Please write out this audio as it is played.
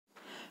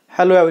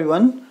Hello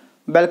everyone,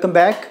 welcome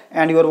back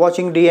and you are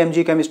watching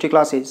DMG chemistry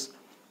classes.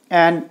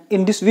 And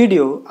in this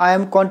video I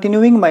am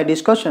continuing my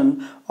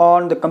discussion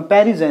on the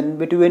comparison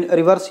between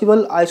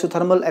reversible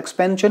isothermal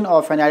expansion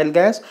of an ideal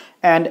gas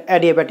and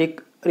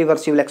adiabatic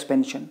reversible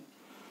expansion.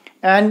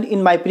 And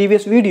in my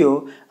previous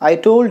video I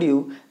told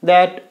you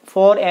that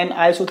for an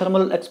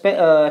isothermal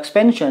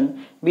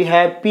expansion we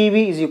have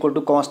PV is equal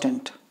to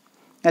constant.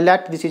 And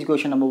this is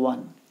equation number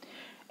 1.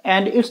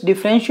 And its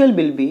differential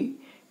will be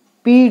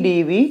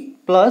PdV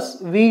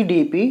plus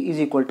VdP is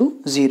equal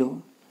to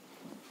 0.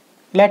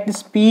 Let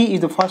this P is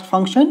the first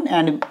function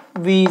and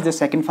V is the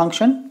second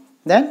function.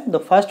 Then the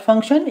first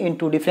function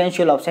into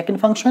differential of second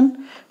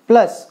function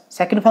plus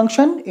second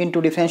function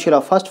into differential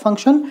of first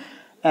function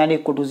and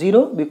equal to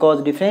 0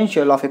 because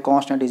differential of a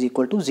constant is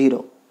equal to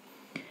 0.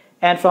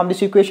 And from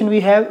this equation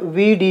we have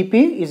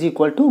VdP is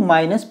equal to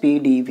minus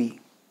PdV.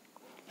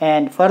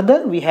 And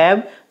further we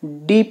have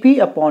dP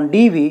upon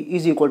dV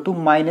is equal to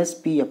minus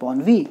P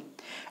upon V.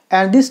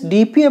 And this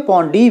dP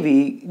upon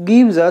dV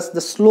gives us the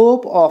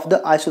slope of the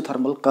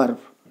isothermal curve.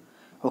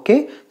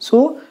 Okay,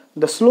 so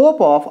the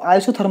slope of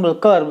isothermal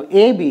curve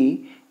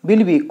AB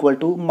will be equal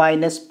to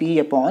minus P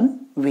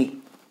upon V.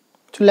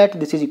 So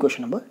this is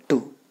equation number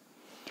 2.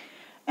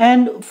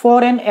 And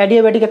for an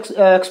adiabatic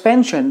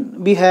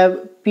expansion we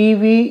have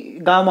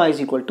PV gamma is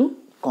equal to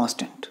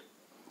constant.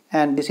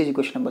 And this is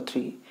equation number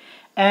 3.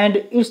 And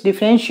its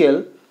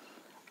differential,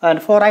 and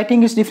for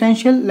writing its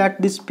differential,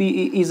 let this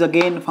P is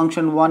again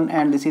function 1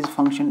 and this is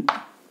function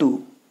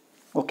 2.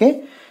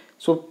 Okay,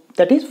 so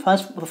that is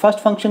first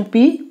function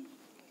P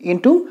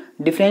into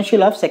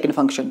differential of second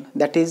function,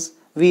 that is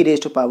V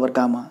raised to power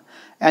gamma,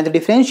 and the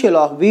differential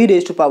of V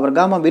raised to power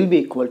gamma will be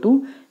equal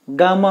to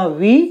gamma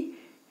V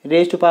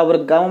raised to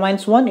power gamma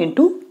minus 1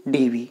 into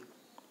dV.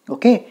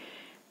 Okay,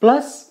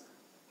 plus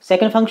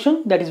second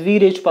function, that is V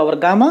raised to power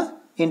gamma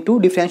into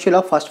differential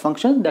of first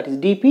function, that is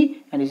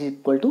dP, and is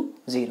equal to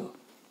 0.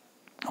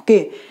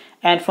 Okay,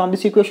 and from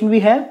this equation we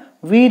have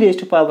V raised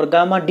to power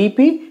gamma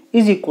dP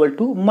is equal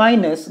to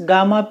minus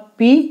gamma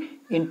P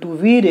into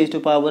V raised to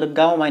power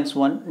gamma minus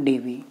 1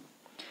 dV.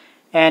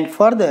 And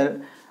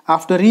further,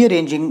 after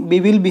rearranging, we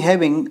will be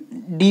having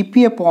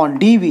dP upon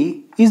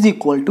dV is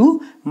equal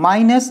to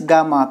minus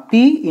gamma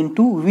P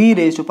into V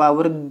raised to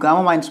power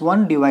gamma minus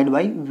 1 divided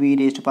by V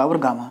raised to power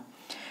gamma.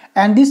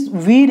 And this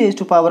V raised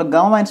to power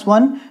gamma minus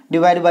 1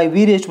 divided by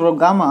V raised to power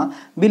gamma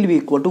will be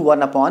equal to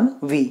 1 upon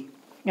V.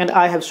 And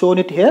I have shown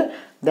it here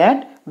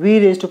that V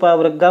raised to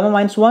power gamma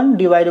minus 1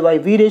 divided by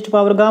V raised to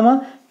power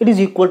gamma, it is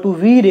equal to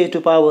V raised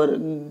to power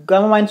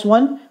gamma minus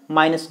 1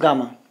 minus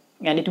gamma.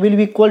 And it will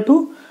be equal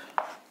to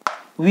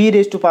V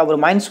raised to power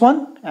minus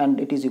 1 and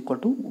it is equal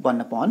to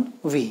 1 upon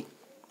V.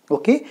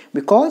 Okay,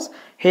 because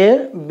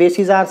here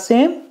bases are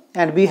same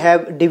and we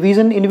have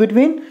division in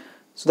between,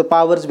 so the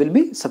powers will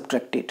be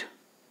subtracted.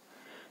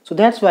 So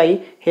that's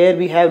why here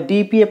we have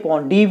dP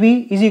upon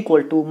dV is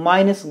equal to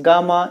minus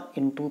gamma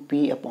into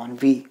P upon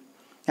V.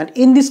 And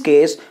in this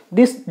case,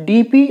 this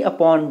dP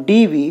upon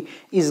dV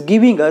is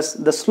giving us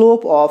the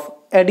slope of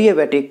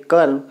adiabatic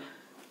curve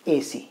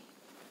AC.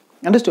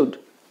 Understood?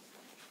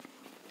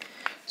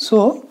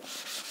 So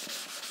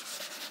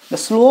the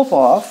slope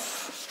of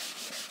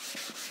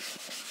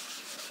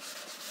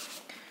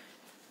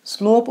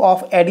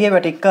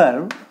adiabatic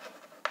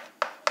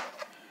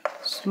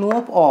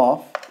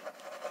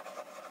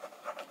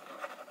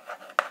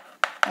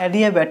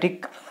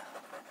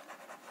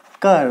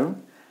curve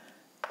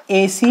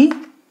AC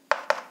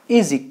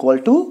is equal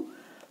to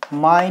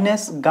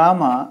minus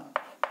gamma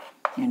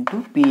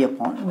into P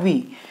upon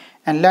V,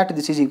 and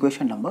this is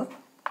equation number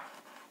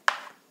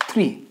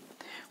 3.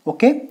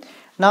 Okay,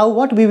 now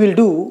what we will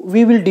do,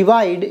 we will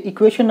divide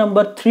equation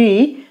number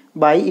 3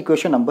 by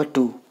equation number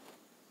 2.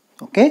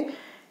 Okay,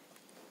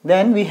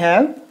 then we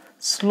have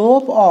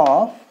slope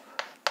of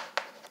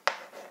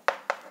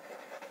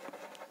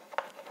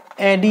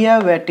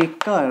adiabatic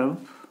curve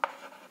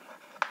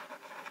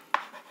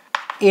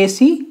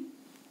AC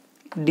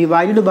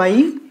divided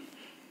by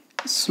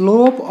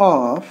slope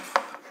of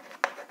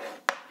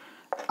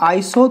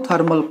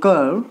isothermal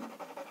curve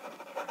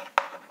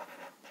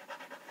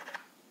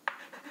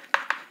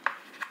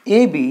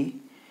AB,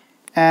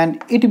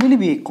 and it will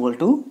be equal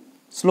to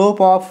slope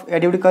of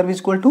adiabatic curve is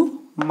equal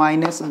to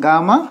minus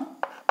gamma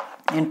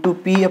into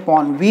P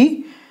upon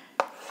V,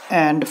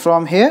 and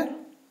from here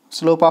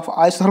slope of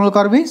isothermal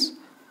curve is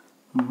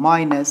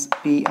minus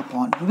P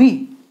upon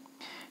V.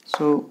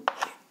 So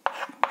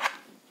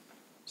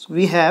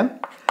we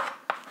have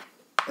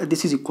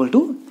this is equal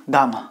to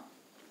gamma.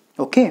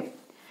 Okay,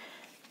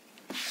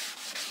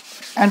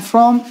 and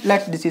from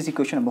this is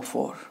equation number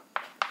 4,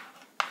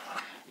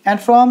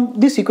 and from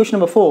this equation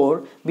number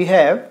 4 we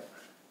have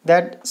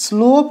that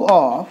slope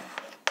of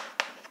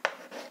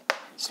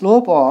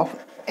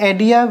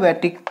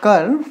adiabatic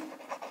curve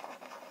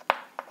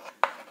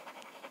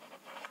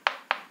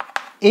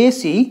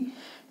AC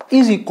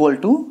is equal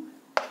to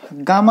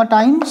gamma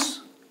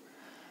times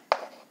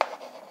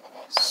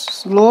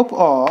slope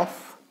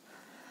of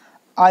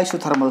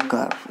isothermal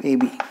curve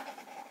AB.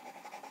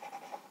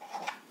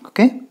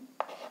 Okay,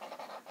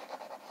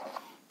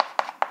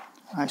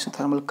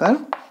 isothermal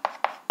curve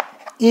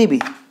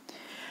AB.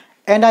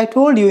 And I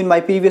told you in my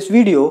previous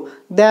video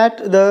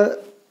that the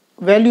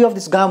value of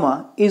this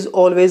gamma is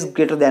always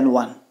greater than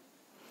 1.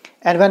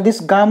 And when this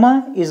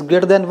gamma is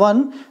greater than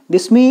 1,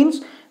 this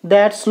means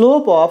that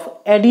slope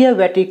of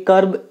adiabatic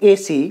curve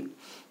AC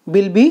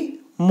will be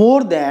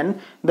more than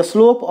the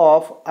slope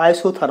of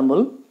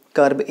isothermal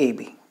curve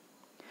AB.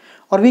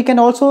 Or we can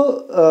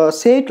also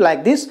say it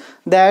like this,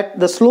 that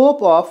the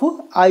slope of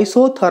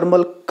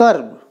isothermal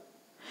curve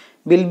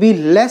will be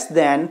less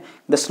than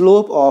the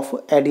slope of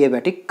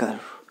adiabatic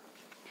curve.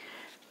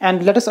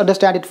 And let us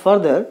understand it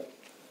further.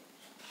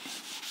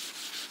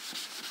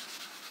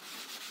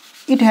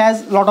 It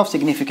has a lot of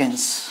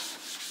significance.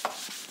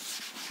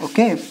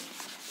 Okay.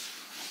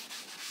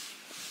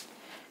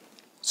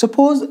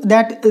 Suppose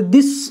that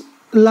this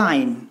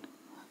line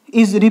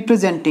is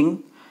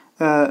representing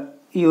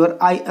your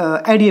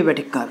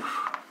adiabatic curve.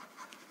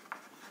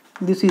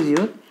 This is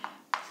your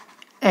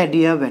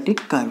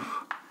adiabatic curve,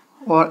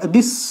 or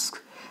this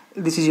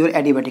is your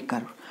adiabatic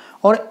curve,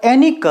 or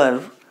any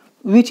curve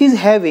which is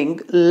having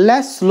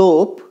less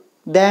slope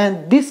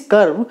than this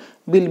curve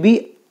will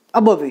be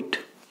above it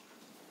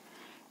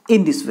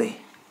in this way.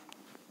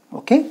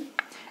 Okay,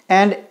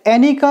 and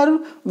any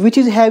curve which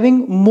is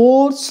having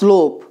more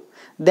slope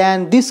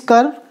than this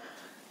curve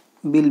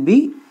will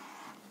be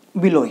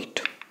below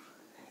it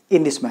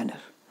in this manner.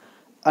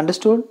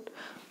 Understood?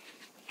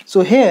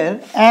 So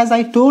here, as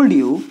I told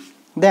you,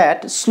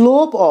 that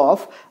slope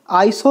of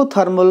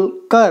isothermal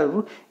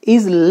curve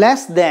is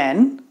less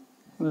than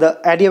the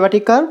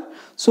adiabatic curve,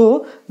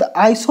 so the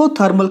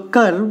isothermal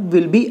curve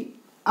will be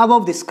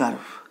above this curve.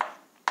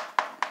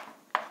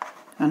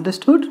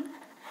 Understood?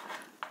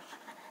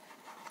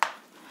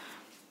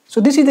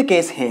 So this is the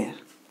case here.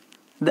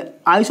 The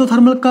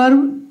isothermal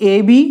curve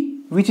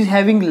AB, which is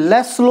having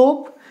less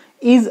slope,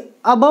 is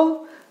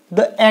above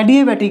the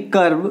adiabatic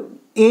curve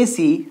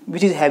AC,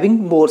 which is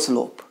having more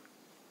slope.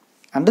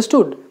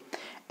 Understood?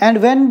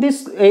 And when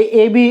this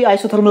AB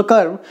isothermal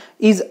curve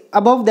is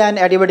above than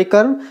adiabatic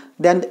curve,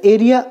 then the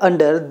area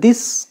under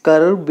this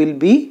curve will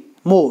be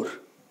more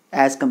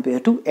as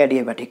compared to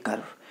adiabatic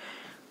curve.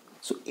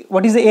 So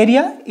what is the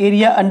area?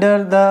 Area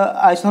under the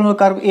isothermal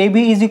curve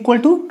AB is equal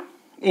to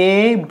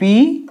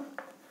ABDE.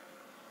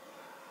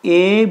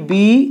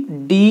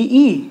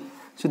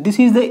 So this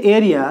is the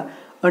area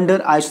under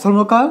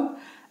isothermal curve.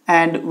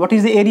 And what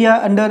is the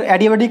area under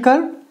adiabatic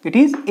curve? It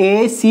is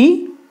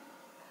ACDE.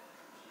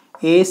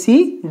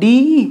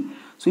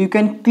 So you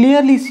can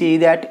clearly see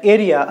that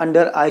area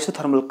under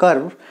isothermal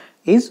curve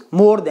is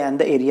more than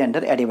the area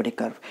under adiabatic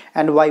curve.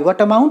 And by what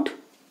amount?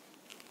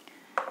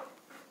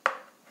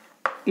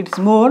 It's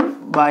more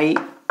by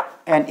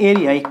an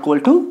area equal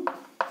to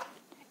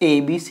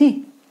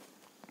ABC.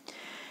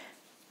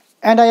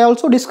 And I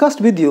also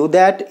discussed with you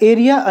that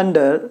area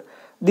under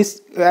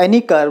this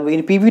any curve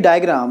in PV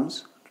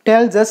diagrams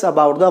tells us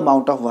about the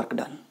amount of work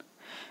done.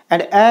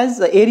 And as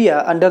the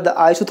area under the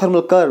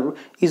isothermal curve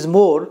is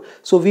more,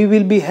 so we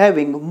will be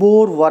having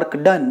more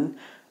work done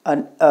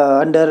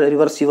under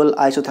reversible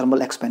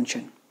isothermal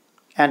expansion,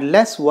 and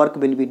less work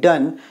will be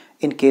done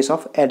in case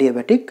of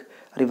adiabatic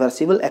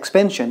reversible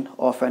expansion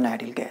of an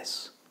ideal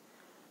gas.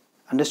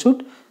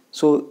 Understood?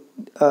 So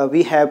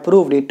we have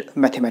proved it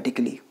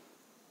mathematically.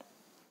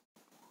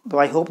 So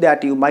I hope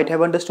that you might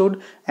have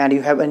understood and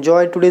you have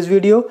enjoyed today's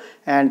video.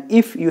 And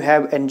if you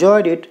have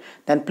enjoyed it,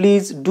 then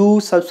please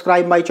do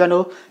subscribe my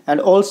channel and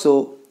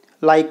also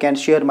like and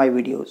share my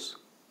videos.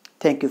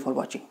 Thank you for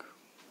watching.